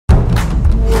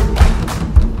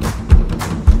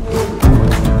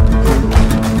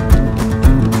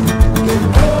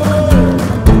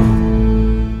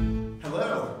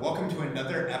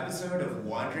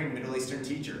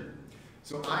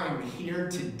So I am here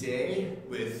today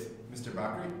with Mr.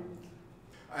 Bakri.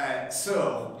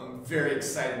 So I'm very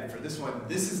excited for this one.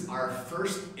 This is our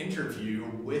first interview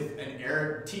with an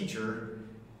Arab teacher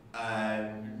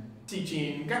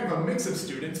teaching kind of a mix of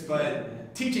students,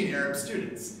 but teaching Arab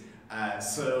students.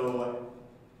 So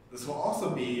this will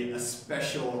also be a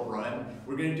special run.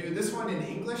 We're going to do this one in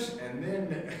English, and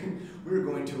then we're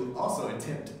going to also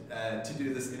attempt to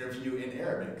do this interview in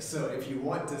Arabic. So if you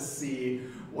want to see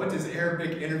what does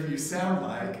Arabic interview sound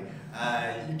like,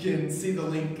 you can see the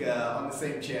link on the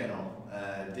same channel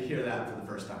to hear that for the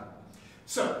first time.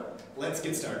 So let's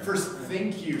get started. First,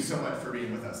 thank you so much for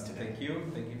being with us today. Thank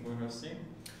you for hosting.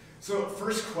 So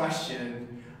first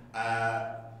question,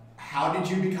 how did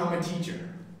you become a teacher?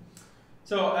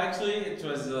 So actually it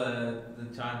was the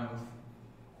time of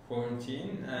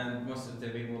quarantine and most of the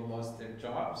people lost their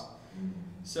jobs.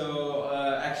 So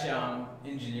actually I'm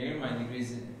engineering, my degree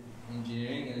is in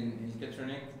engineering and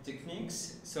electronic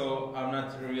techniques, so I'm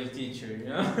not a real teacher, you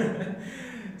know.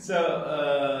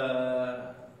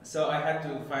 So I had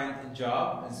to find a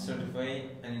job and certify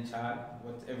any type,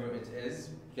 whatever it is,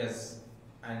 because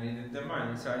I needed the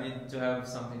money, so I needed to have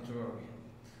something to work in.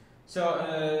 So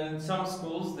in some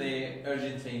schools they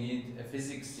urgently need a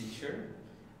physics teacher,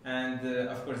 and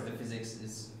of course the physics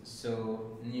is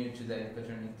so new to the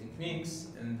electronic techniques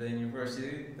in the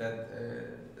university that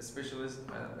a specialist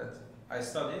that I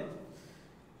studied.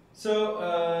 So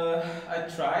I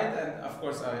tried, and of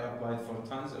course I applied for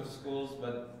tons of schools,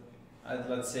 but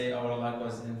let's say our luck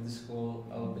was in the school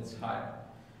a little bit higher.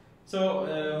 So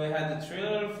we had a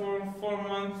trailer for 4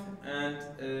 months, and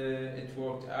it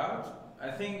worked out. I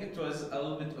think it was a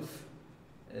little bit of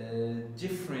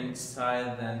different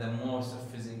style than the most of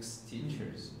physics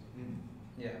teachers.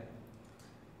 Yeah.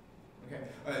 Okay.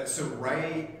 So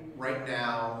right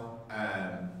now,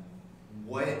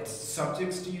 what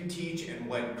subjects do you teach, and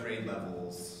what grade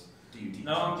levels do you teach?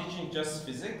 Now I'm teaching just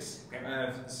physics. Okay. I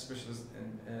have a specialist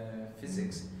in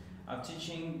physics. I'm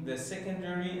teaching the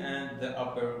secondary and the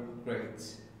upper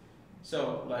grades.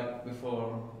 So like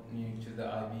before new to the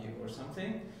IB or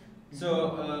something.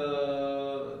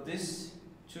 So these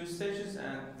 2 stages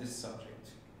and this subject.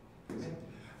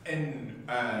 And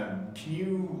can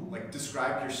you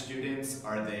describe your students?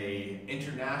 Are they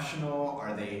international?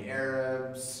 Are they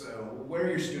Arabs? Where are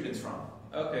your students from?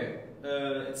 Okay,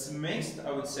 it's mixed,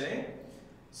 I would say.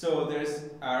 So there's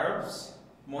Arabs,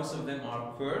 most of them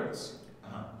are Kurds,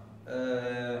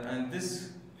 and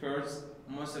these Kurds,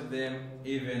 most of them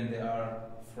even they are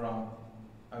from,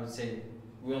 I would say,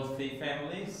 wealthy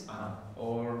families,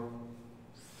 or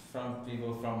from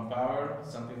people from power,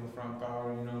 some people from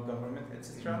power, you know, government,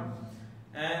 etc.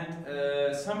 And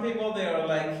some people, they are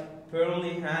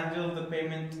poorly handle the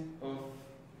payment of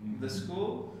the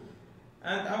school,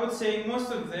 and I would say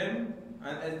most of them,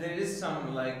 and there is some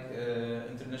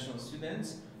international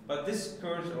students, but this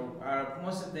Kurds are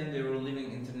most of them, they were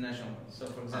living international. So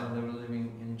for example, they were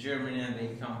living in Germany and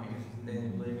they come here. They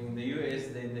were living in the US,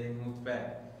 they moved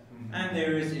back. And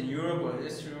there is in Europe or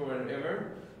Israel or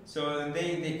wherever. So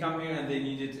they come here and they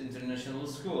needed international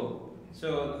school.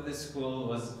 So this school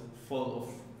was full of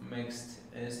mixed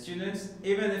students,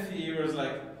 even if he was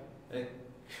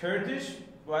Kurdish,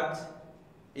 but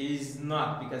he's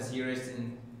not, because he raised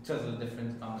in totally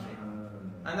different country.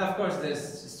 And of course there's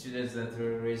students that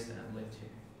were raised and lived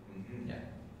here. Yeah.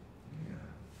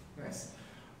 Nice.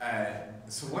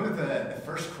 So one of the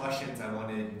first questions I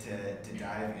wanted to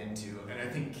dive into, and I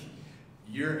think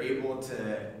you're able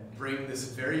to bring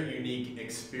this very unique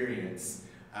experience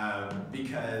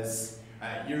because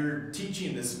you're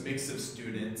teaching this mix of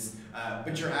students,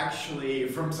 but you're actually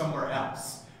from somewhere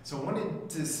else. So I wanted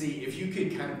to see if you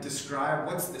could kind of describe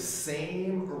what's the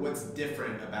same or what's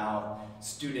different about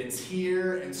students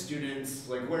here and students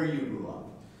where you grew up.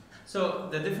 So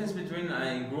the difference between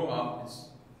I grew up is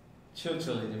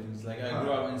totally different. I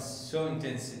grew up in so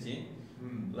intensity,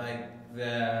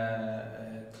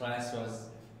 the class was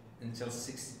until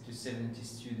 60 to 70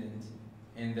 students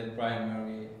in the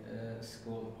primary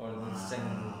school or the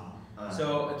secondary.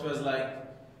 So it was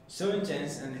so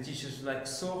intense, and the teachers were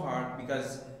so hard,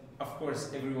 because of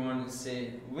course everyone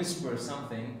say whisper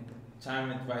something,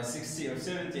 time it by 60 or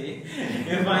 70,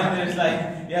 you find there's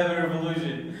you have a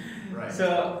revolution. Right.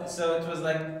 So it was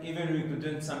even we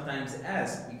couldn't sometimes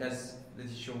ask, because the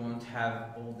teacher won't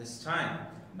have all this time.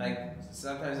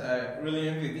 Sometimes I really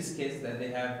envy this kids that they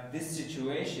have these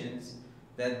situations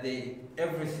that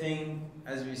everything,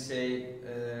 as we say,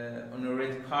 on a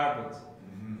red carpet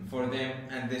for them,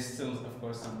 and they still, of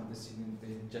course, some of the students,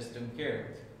 they just don't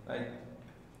care.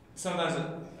 Sometimes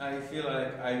I feel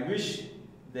I wish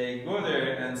they go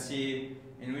there and see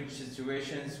in which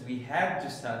situations we had to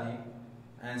study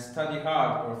and study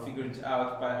hard or figure it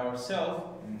out by ourselves,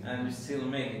 and we still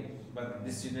make it. But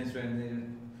the students, when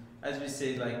they, as we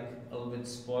say, like a little bit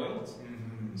spoiled,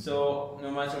 so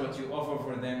no matter what you offer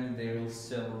for them, they will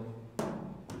still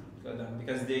go down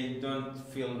because they don't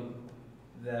feel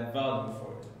the value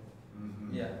for it.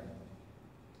 Yeah.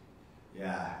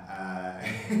 Yeah,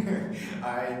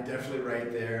 I'm definitely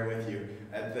right there with you.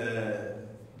 At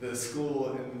the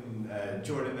school in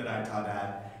Jordan that I taught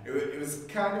at, it was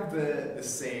kind of the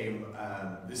same.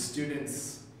 The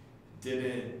students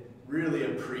didn't really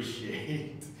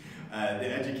appreciate the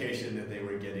education that they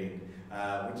were getting,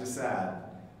 which is sad.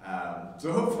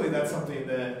 So hopefully that's something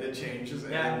that changes.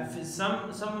 Yeah, some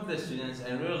of the students,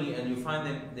 and you find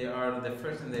them, they are the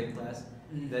first in their class,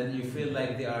 that you feel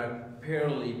like they are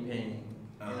barely paying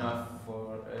enough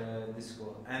for the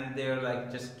school, and they're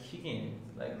like just kicking it,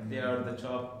 like they are the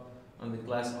top on the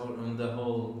class or on the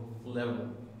whole level.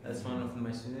 That's one of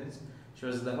my students. She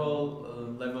was the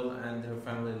whole level, and her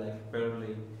family like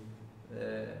barely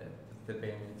the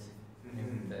payment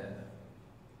in the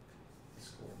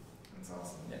school. That's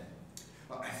awesome. Yeah.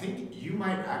 Well, I think you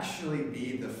might actually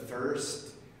be the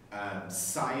first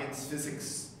science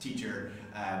physics teacher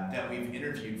that we've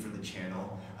interviewed for the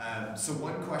channel. So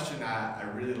one question I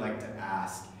really like to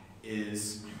ask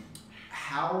is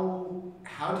how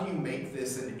do you make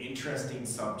this an interesting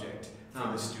subject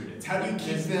for the students? How do you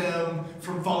keep them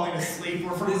from falling asleep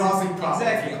or from causing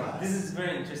problems in class? This is a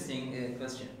very interesting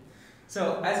question.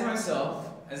 So as myself,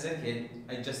 as a kid,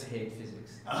 I just hate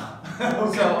physics.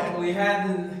 Okay. So we had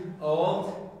an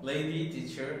old lady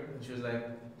teacher, she was like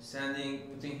standing,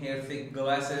 putting her thick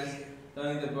glasses,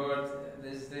 telling the board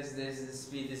this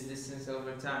speed, this distance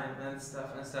over time, and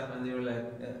stuff, and they were like,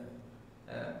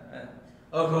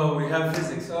 oh God, we have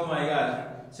physics, oh my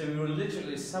God. So we were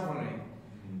literally suffering.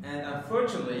 And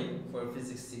unfortunately, for a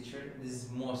physics teacher, this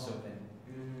is most of them.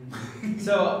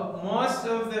 So most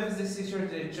of the physics teachers,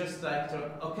 they just like,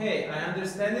 okay, I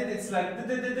understand it, it's like, and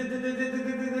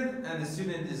the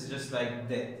student is just like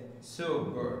dead, so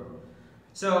bored.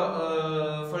 So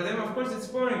for them, of course, it's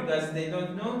boring because they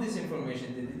don't know this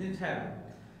information, they didn't have it.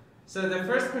 So the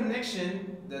first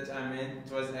connection that I made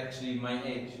was actually my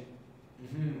age.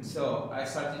 So I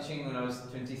started teaching when I was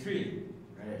 23.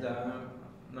 Right.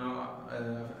 Now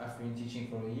I've been teaching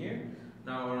for a year.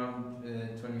 Now around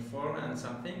 24 and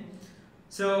something.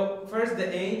 So first the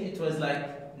age, it was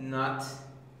like not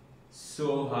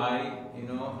so high, you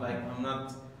know, like I'm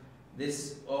not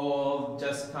this old,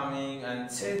 just coming and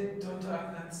sit, don't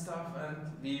talk and stuff, and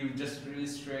be just really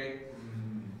straight.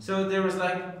 So there was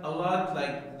like a lot,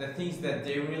 like the things that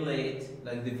they relate,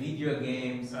 like the video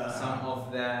games, some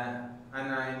of the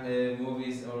anime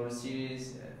movies or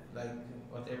series, like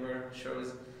whatever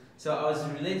shows. So I was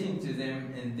relating to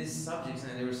them in these subjects,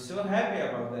 and they were so happy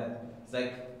about that. It's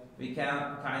like we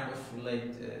can kind of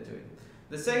relate to it.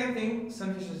 The second thing,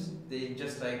 some teachers, they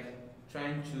just like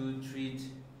trying to treat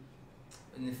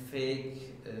in a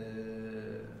fake,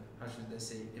 how should I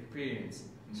say, appearance.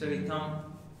 So we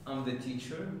come, I'm the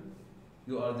teacher,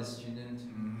 you are the student,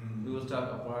 we will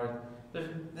talk apart.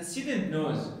 But the student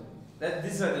knows that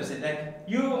this is what they say, like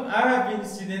I have been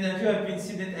student and you have been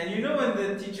student, and you know when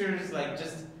the teacher is like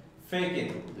just fake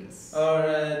it,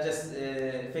 or just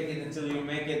fake it until you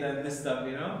make it and this stuff,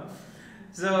 you know.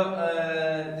 So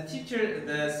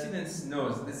the students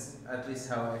knows this, at least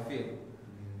how I feel.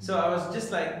 So I was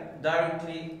just like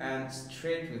directly and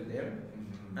straight with them,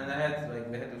 and I had like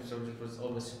the head of subject was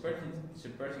always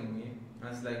supporting me. I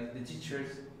was like, the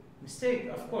teacher's mistake,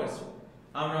 of course.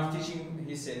 I'm not teaching.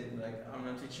 He said like I'm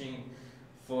not teaching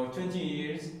for 20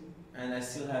 years, and I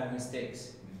still have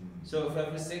mistakes. So if you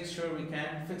have mistakes, sure, we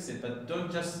can fix it, but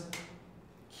don't just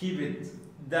keep it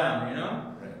down, you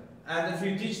know? Right. And if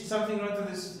you teach something wrong to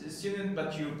the student,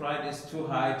 but your pride is too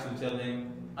high to tell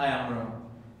him, I am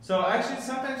wrong. So actually,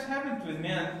 sometimes it happened with me,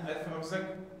 and I was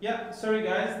like, yeah, sorry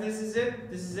guys, this is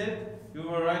it, you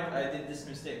were right, I did this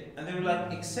mistake. And they were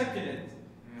like, accepting it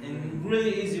in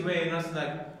really easy way, not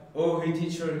like, oh, he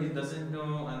teacher, he doesn't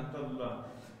know, and blah, blah, blah.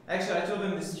 Actually, I told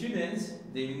them the students,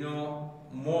 they know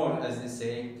more, as they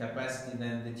say, capacity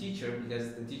than the teacher,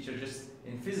 because the teacher just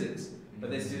in physics, but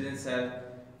the students have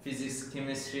physics,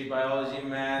 chemistry, biology,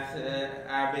 math,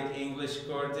 Arabic, English,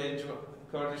 Kurdish,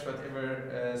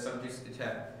 whatever subjects it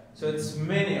have. So it's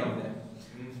many of them.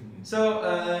 So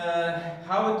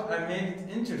how I made it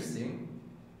interesting,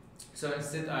 so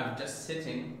instead I'm just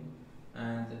sitting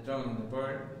and drawing the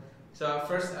board. So at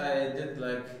first I did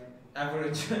like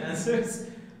average answers,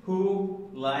 who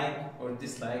like or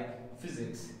dislike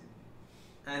physics,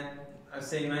 and I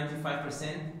say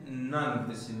 95%, none of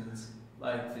the students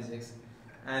like physics.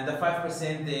 And the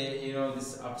 5% they, you know,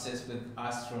 this obsessed with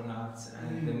astronauts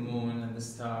and the moon and the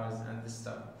stars and this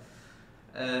stuff.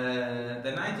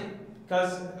 The 90,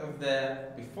 because of the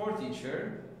before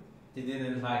teacher, they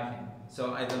didn't like him.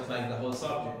 So I don't like the whole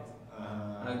subject.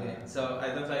 Okay, so I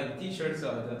don't like the teacher,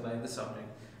 so I don't like the subject.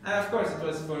 And of course, it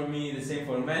was for me the same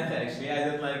for math actually. I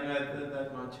don't like math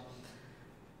that much.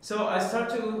 So I start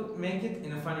to make it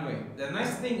in a funny way. The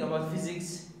nice thing about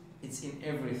physics, it's in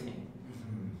everything.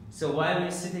 So while we're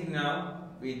sitting now,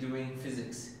 we're doing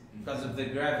physics because of the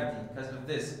gravity, because of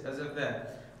this, because of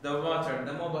that. The water,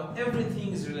 the mobile,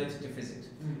 everything is related to physics.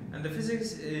 And the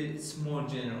physics is more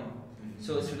general.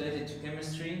 So it's related to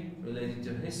chemistry, related to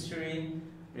history,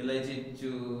 related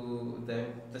to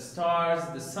the stars,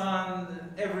 the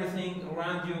sun, everything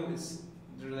around you is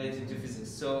related to physics.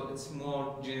 So it's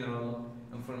more general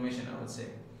information, I would say.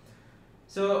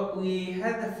 So we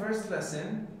had the first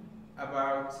lesson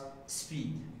about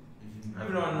speed.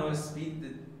 Everyone knows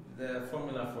speed, the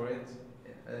formula for it,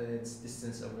 it's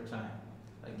distance over time,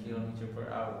 like kilometer per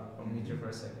hour or meter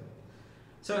per second.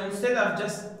 So instead of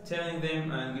just telling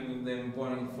them and giving them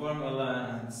boring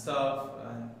formula and stuff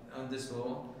and on this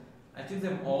wall, I took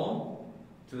them all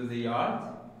to the yard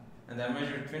and I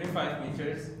measured 25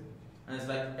 meters and it's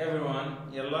like everyone,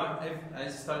 yalla, I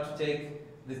start to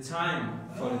take the time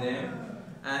for them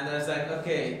and I was like,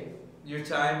 okay, your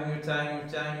time, your time, your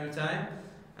time, your time,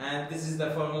 and this is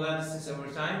the formula, distance over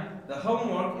time. The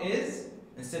homework is,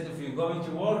 instead of you going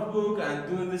to workbook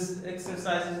and do this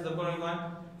exercises, the boring one,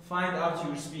 find out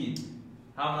your speed,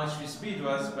 how much your speed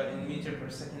was, but in meter per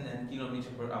second and kilometer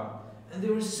per hour. And they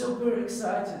were super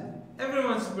excited.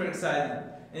 Everyone's super excited,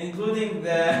 including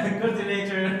the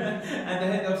coordinator and the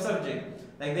head of subject.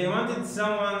 Like they wanted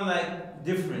someone like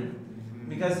different,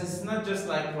 because it's not just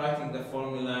like writing the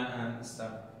formula and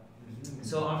stuff.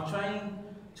 So I'm trying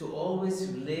to always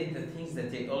relate the things that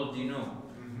they already know.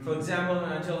 For example,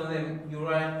 when I tell them, you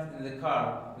ride in the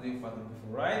car with your father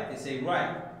before, right? They say,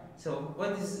 right. So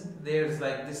what is, there's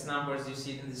like these numbers you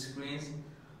see in the screens.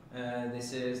 They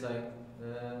say it's like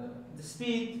the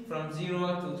speed from 0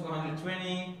 to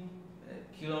 220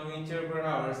 kilometer per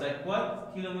hour. It's like,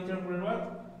 what? Kilometer per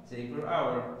what? Say per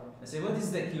hour. I say, what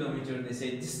is the kilometer? They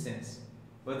say distance.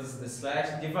 What is the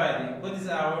slash dividing? What is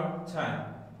our time?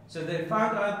 So they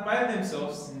found out by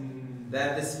themselves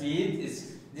that the speed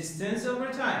is distance over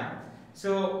time.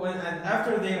 So when and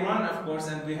after they run, of course,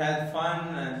 and we had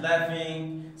fun and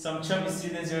laughing. Some chubby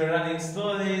students were running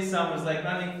slowly, some was like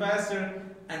running faster,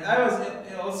 and I was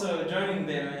also joining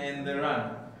them in the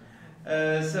run.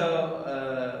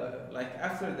 Like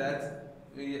after that,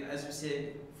 as we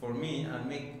said, for me, I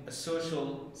make a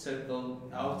social circle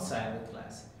outside the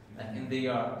class, like in the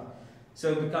yard.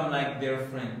 So become like their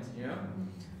friend, you know.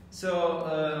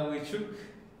 So we took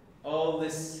all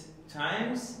these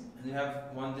times, and you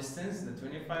have one distance, the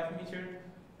 25 meter,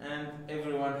 and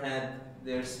everyone had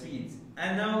their speed.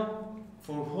 And now,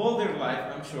 for whole their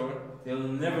life, I'm sure, they'll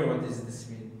never what is the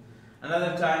speed.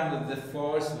 Another time with the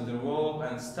force, with the rope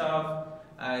and stuff,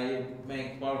 I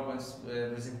make PowerPoint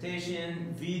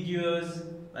presentation, videos,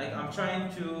 like I'm trying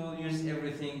to use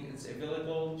everything that's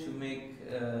available to make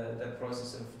the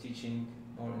process of teaching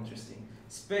more interesting.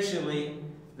 Especially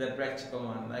the practical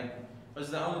one. Like, I was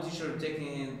the only teacher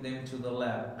taking them to the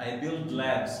lab. I build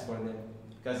labs for them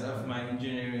because of my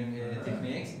engineering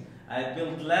techniques. I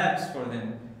build labs for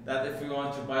them that if you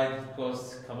want to buy it, it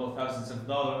costs a couple of thousands of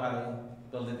dollars. I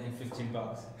build it in 15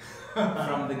 bucks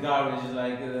from the garbage.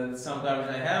 Like some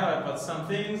garbage I have, I bought some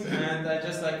things and I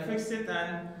just like fixed it,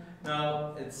 and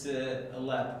now it's a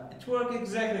lab. It works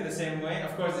exactly the same way.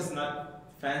 Of course, it's not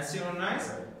fancy or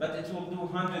nice, but it will do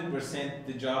 100%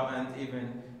 the job, and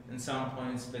even in some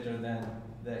points better than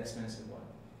the expensive one.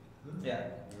 Yeah.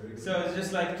 So it's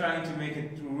just like trying to make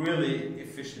it really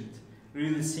efficient,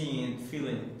 really seeing it,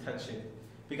 feeling it, touch it.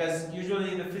 Because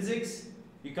usually in the physics,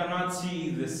 you cannot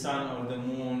see the sun or the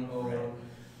moon or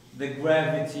the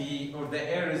gravity or the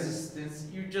air resistance.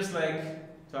 You're just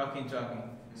like talking.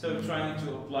 So trying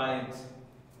to apply it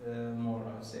more,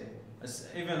 I would say.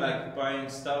 Even like buying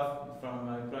stuff from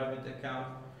my private account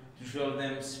to show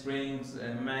them springs,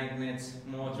 magnets,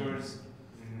 motors,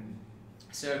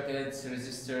 circuits,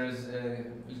 resistors,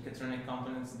 electronic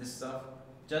components, this stuff,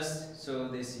 just so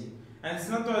they see. And it's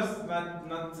not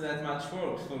that much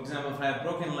work. For example, if I have a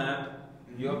broken lamp,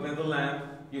 you open the lamp,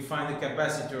 you find a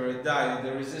capacitor, a diode,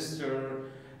 a resistor,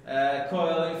 a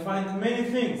coil, you find many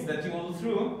things that you will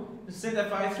throw. Instead,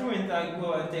 if I threw it, I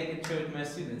go and take it to my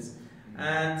students.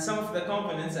 And some of the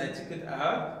components, I took it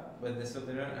out with the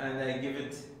solder and I give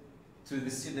it to the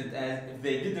student as if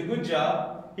they did a good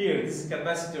job. Here, this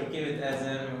capacitor gave it as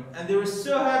and they were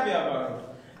so happy about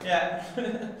it. Yeah,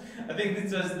 I think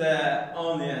this was the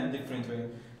only and different way.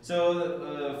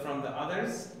 So from the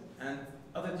others, and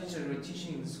other teachers were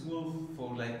teaching the school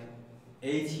for like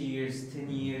 8 years,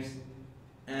 10 years,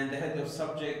 and the head of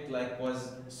subject like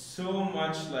was so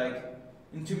much like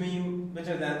into me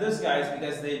better than those guys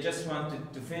because they just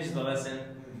wanted to finish the lesson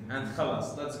and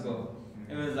khalas, let's go.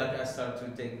 It was like I started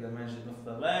to take the management of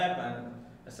the lab and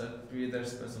I started to be the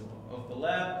responsible of the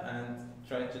lab and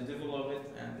try to develop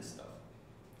it and this stuff.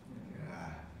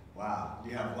 Yeah. Wow,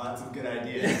 you have lots of good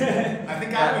ideas. I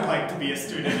think I would like to be a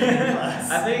student in your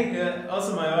class. I think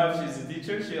also my wife, she's a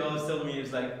teacher. She always told me,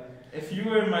 it's like, if you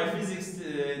were my physics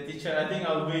teacher, I think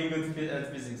I'll be good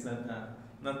at physics,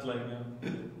 not like now.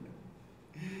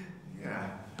 Yeah.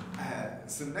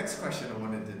 So the next question I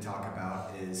wanted to talk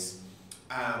about is,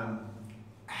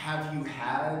 have you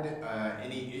had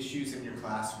any issues in your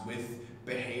class with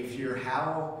behavior?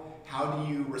 How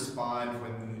do you respond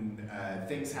when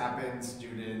things happen,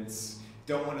 students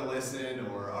don't want to listen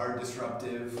or are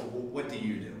disruptive? What do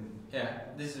you do? Yeah,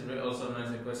 this is also a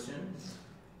nice question.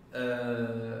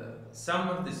 Some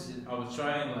of this I was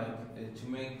trying like to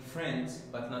make friends,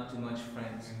 but not too much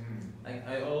friends. Like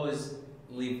I always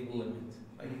leave a limit.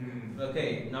 Like,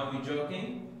 okay, now we're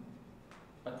joking,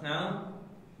 but now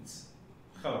it's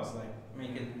khalas, like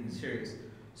make it serious.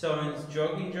 So when it's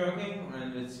joking,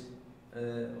 and it's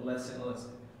lesson.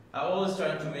 I always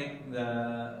try to make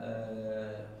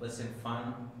the lesson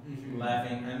fun,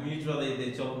 laughing, and usually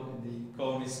they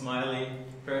call me smiley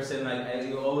person. Like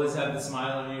you always have the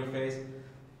smile on your face.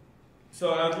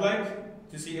 So I'd like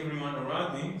to see everyone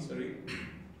around me,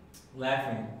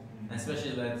 laughing,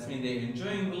 especially that means they're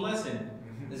enjoying the lesson.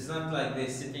 It's not like they're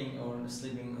sitting or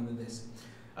sleeping on the desk.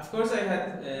 Of course, I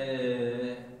had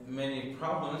many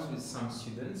problems with some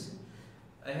students.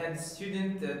 I had a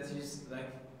student that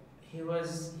he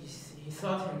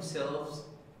thought himself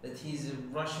that he's a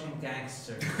Russian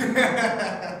gangster.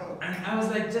 And I was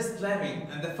like just laughing.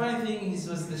 And the funny thing, he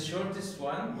was the shortest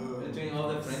one between all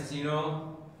the friends, you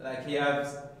know, like he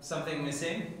has something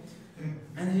missing.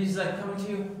 And he's like coming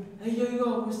to you, hey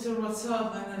yo, Mr. What's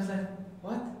up? And I was like,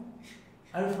 what?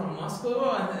 Are you from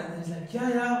Moscow? And he's like,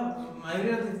 yeah, my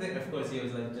relative there. Of course, he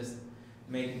was like just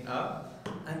making up.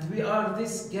 And we are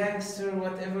this gangster,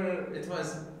 whatever it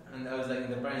was. And I was like, in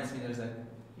the parents' meeting, I was like,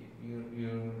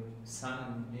 your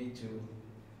son need to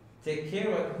take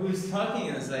care of who's talking.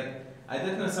 And it's like, I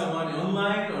don't know, someone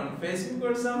online on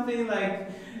Facebook or something, like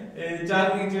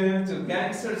talking to him to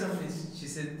gangster or something. She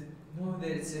said, no,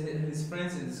 there's his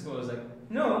friends in the school. I was like,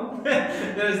 no,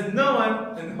 there's no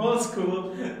one in the whole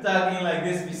school talking like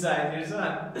this beside your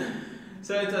son.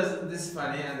 So it was this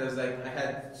funny, and I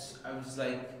was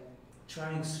like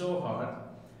trying so hard.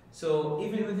 So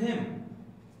even with him,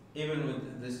 even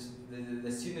with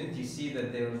the student, you see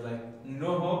that there was like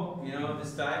no hope, you know,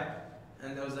 this time,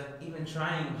 and I was like even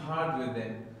trying hard with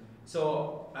them.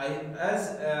 So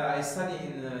I study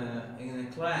in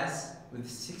a class with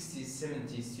 60,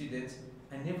 70 students,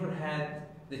 I never had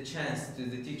the chance to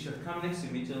the teacher come next to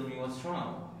me, tell me what's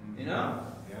wrong, you know?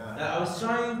 Yeah. I was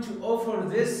trying to offer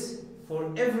this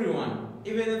for everyone,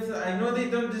 even if I know they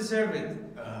don't deserve it.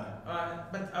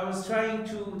 But I was trying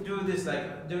to do this,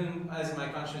 like doing as my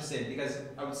conscience said, because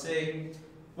I would say,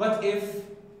 what if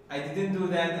I didn't do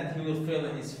that and he will fail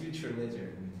in his future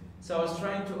later? So I was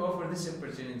trying to offer this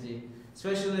opportunity.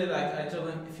 Especially like I told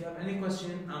them, if you have any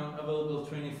question, I'm available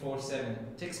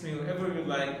 24/7. Text me wherever you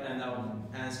like and I'll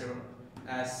answer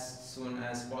as soon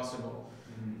as possible.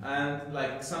 And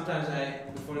like sometimes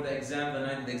before the exam, the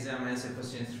night of the exam, I answer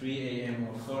question 3 a.m.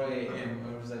 or 4 a.m.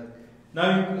 I was like, now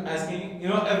you're asking, you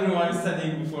know, everyone is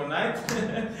studying before night.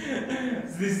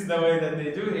 This is the way that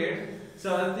they do here.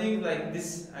 So I think like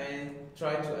this, I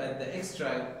try to add the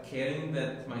extra caring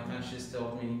that my conscience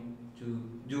told me to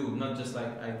do, not just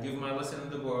like I give my lesson on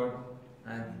the board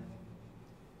and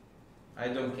I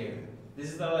don't care.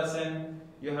 This is the lesson,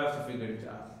 you have to figure it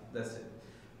out. That's it.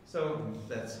 So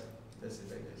that's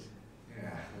it, I guess.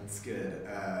 Yeah, that's good.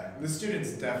 The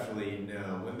students definitely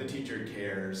know when the teacher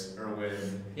cares, or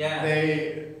when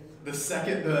the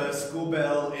second the school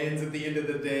bell ends at the end of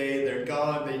the day, they're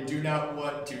gone. They do not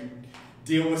want to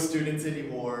deal with students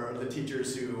anymore, or the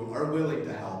teachers who are willing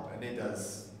to help, and it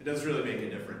does really make a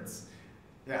difference.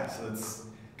 Yeah, so it's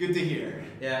good to hear.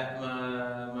 Yeah,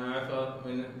 my wife,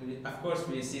 of course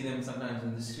we see them sometimes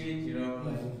on the street, you know,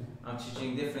 like I'm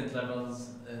teaching different levels,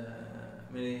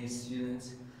 many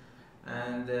students,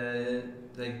 and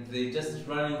like they just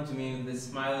running to me with this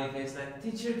smiley face, like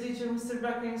teacher, Mr.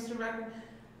 Bakri.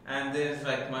 And there's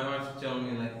like my wife told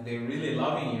me like they're really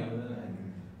loving you. Like,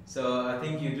 so I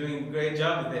think you're doing a great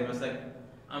job with them. I was like,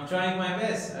 I'm trying my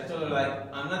best. I told her like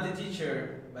I'm not a teacher,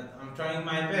 but I'm trying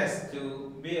my best to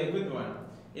be a good one.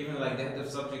 Even like the head of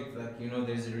subject, like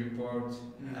there's a report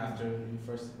after you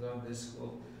first go to this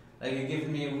school. Like you give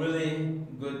me a really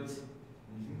good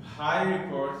high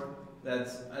report that,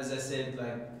 as I said,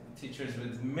 like teachers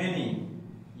with many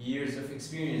years of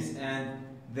experience, and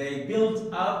they build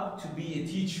up to be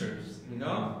teachers,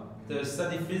 They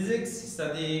study physics,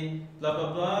 study blah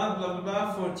blah blah blah blah blah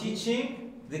for teaching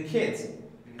the kids,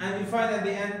 and you find at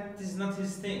the end this is not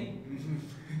his thing.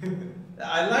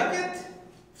 I like it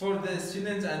for the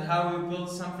students and how we build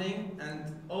something, and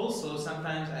also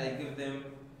sometimes I give them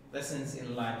lessons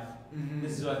in life.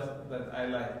 This is what I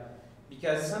like,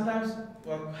 because sometimes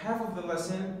half of the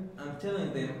lesson I'm telling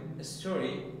them a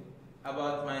story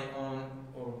about my own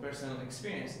or personal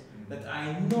experience that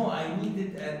I know I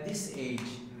needed at this age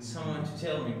someone to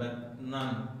tell me, but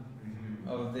none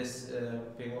of this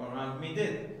people around me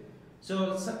did.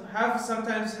 So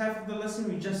sometimes half of the lesson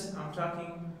I'm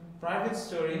talking private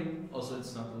story. Also,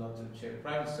 it's not allowed to share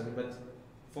private story, but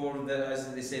for the,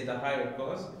 as they say, the higher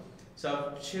cause. So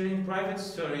I'm sharing private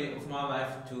story of my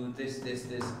life to this.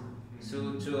 So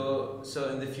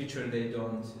in the future they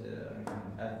don't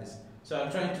have this. So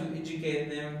I'm trying to educate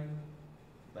them,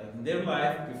 like in their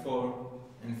life before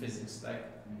in physics, like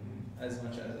as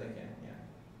much as I can.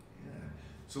 Yeah.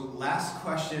 So last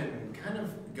question kind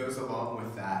of goes along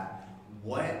with that.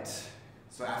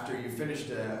 So after you finished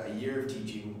a year of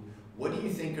teaching, what do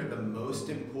you think are the most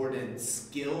important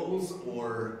skills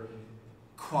or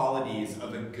qualities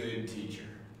of a good teacher?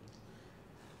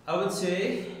 I would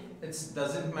say it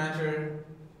doesn't matter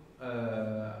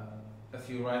if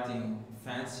you're writing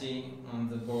fancy on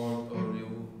the board or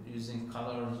you're using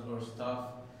colors or stuff.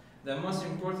 The most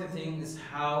important thing is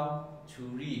how to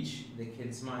reach the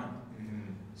kid's mind.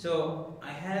 So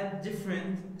I had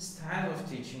different style of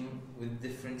teaching with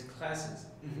different classes.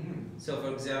 So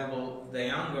for example, the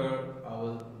younger, I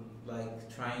was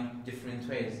like trying different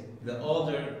ways. The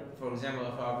older, for example,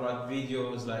 if I brought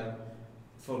videos like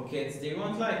for kids, they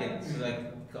won't like it. It's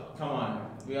like, come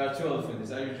on, we are too old for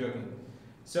this, are you joking?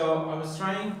 So I was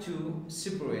trying to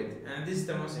separate, and this is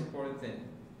the most important thing,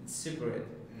 separate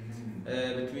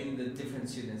between the different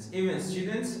students. Even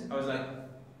students, I was like,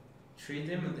 treat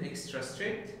them with extra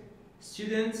strict.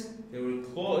 Students, they were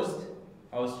closed.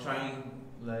 I was trying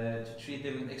to treat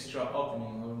them with extra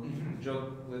opening or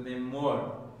joke with them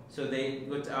more, so they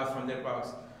got out from their box.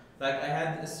 Like I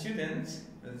had a student,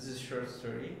 this is a short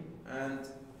story, and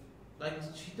like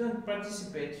she don't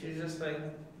participate. She's just like,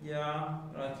 yeah,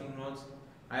 writing notes.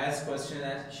 I asked questions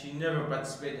and she never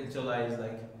participated until I was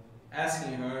like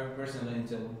asking her personally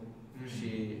until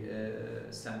she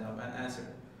stand up and answered.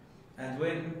 And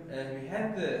when we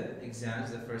had the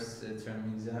exams, the first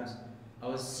term exams, I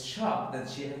was shocked that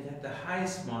she had the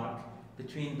highest mark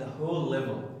between the whole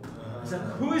level. I was like,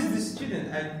 who is this student?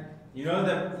 And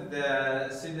the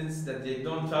students that they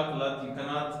don't talk a lot, you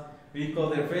cannot recall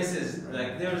their faces.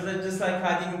 Like they were just like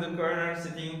hiding in the corner,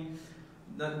 sitting,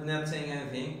 not saying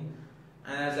anything.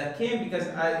 And as I came, because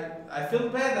I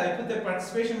felt bad, I put the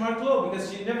participation mark low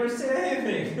because she never said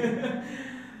anything.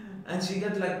 And she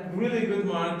got like really good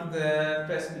mark, the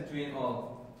best between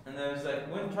all. And I was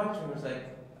like, when talked to her, I was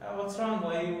like, oh, what's wrong?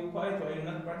 Why are you quiet? Why are you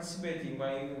not participating?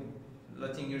 Why are you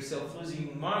letting yourself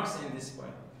losing marks in this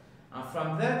point? And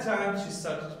from that time, she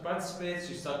started to participate,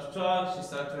 she started to talk, she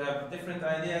started to have different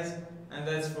ideas. And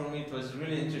that's for me, it was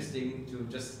really interesting to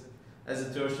just, as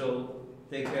a turtle,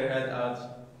 take her head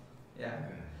out. Yeah.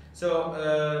 So,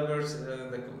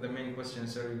 the main question,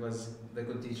 sorry, was the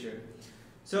good teacher.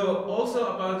 So,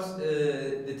 also about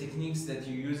the techniques that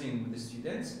you're using with the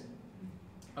students.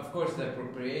 Of course, the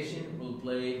preparation will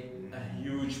play a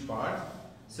huge part.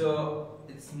 So,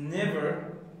 it's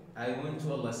never I went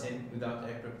to a lesson without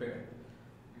I prepared.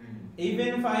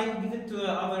 Even if I give it to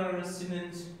other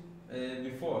students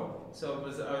before. So,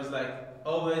 I was like,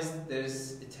 always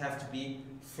it have to be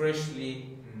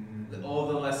freshly, all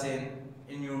the lesson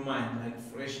in your mind, like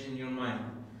fresh in your mind.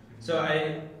 So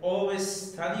I always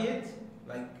study it,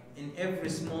 like in every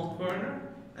small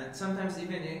corner, and sometimes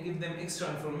even I give them extra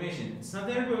information. It's not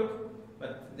their book,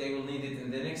 but they will need it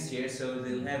in the next year, so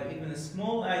they'll have even a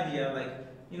small idea,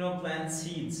 like, plant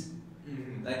seeds.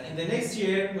 Like in the next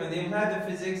year, when they have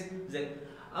the physics, it's like,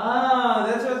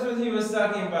 that's what he was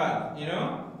talking about,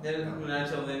 Then when I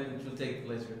told them it will take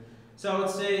later. So I would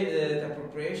say the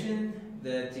preparation,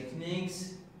 the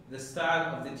techniques, the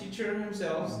style of the teacher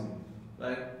himself,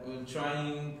 like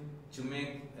trying to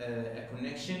make a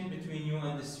connection between you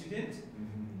and the student,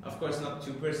 Of course, not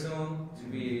too personal to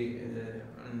be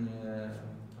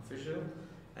official,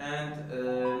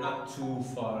 and not too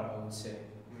far, I would say.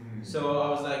 So I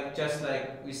was like, just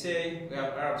like we say, we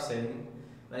have Arab saying,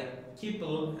 like keep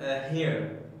a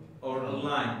hair or a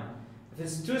line. If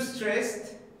it's too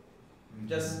stressed,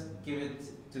 just give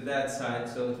it to that side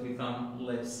so it become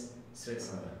less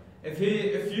stressed. If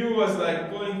you was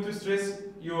like pulling too stressed,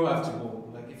 you have to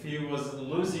pull. Like if he was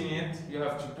losing it, you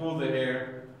have to pull the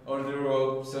hair or the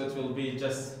rope so it will be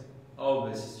just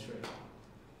always straight.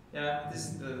 Yeah,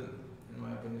 this is in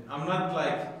my opinion. I'm not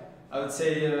like, I would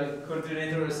say, a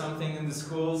coordinator or something in the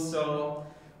school, so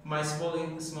my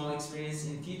small experience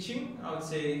in teaching, I would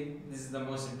say this is the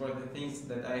most important things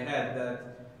that I had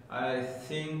that I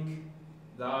think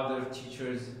the other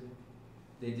teachers,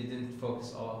 they didn't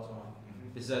focus a lot on.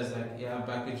 Besides like, yeah,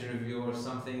 package review or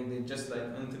something, they just like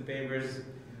on the papers,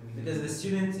 because the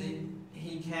student,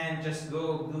 he can just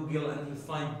go Google and he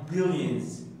find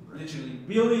billions, literally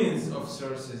billions of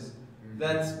sources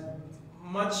that's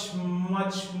much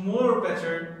more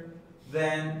better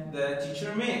than the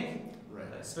teacher make,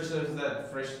 especially if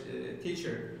that fresh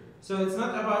teacher. So it's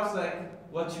not about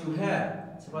like what you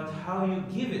have, it's about how you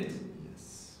give it.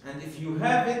 And if you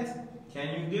have it,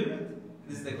 can you give it?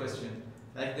 This is the question.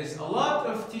 Like there's a lot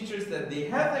of teachers that they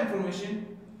have the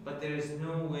information, but there is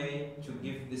no way to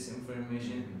give this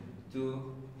information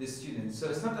to the students. So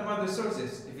it's not about the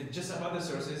sources. If it's just about the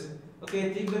sources,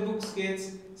 okay, take the books,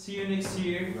 kids, see you next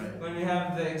year. When we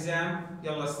have the exam,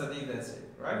 yalla study, that's it,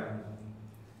 right?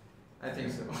 I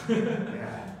think so.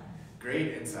 Yeah,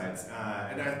 great insights.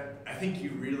 And I think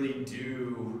you really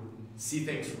do see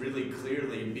things really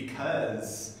clearly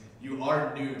because you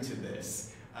are new to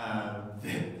this.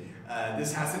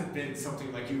 This hasn't been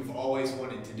something like you've always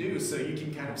wanted to do, so you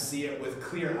can kind of see it with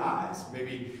clear eyes.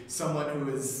 Maybe someone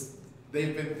who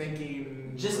they've been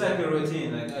thinking... Just like a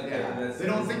routine. Like, okay, yeah, they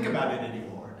don't think about it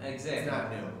anymore. Exactly. It's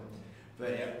not new.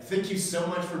 But yeah, thank you so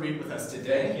much for being with us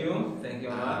today. Thank you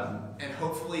a lot. And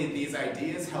hopefully these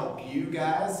ideas help you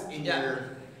guys in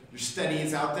your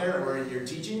studies out there, or in your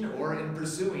teaching, or in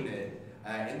pursuing it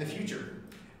in the future.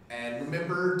 And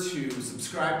remember to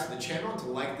subscribe to the channel, to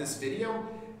like this video,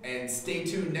 and stay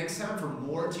tuned next time for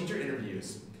more teacher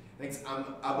interviews. Thanks,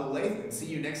 I'm Abu Laith, and see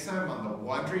you next time on the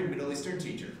Wandering Middle Eastern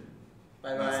Teacher.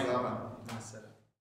 Bye bye.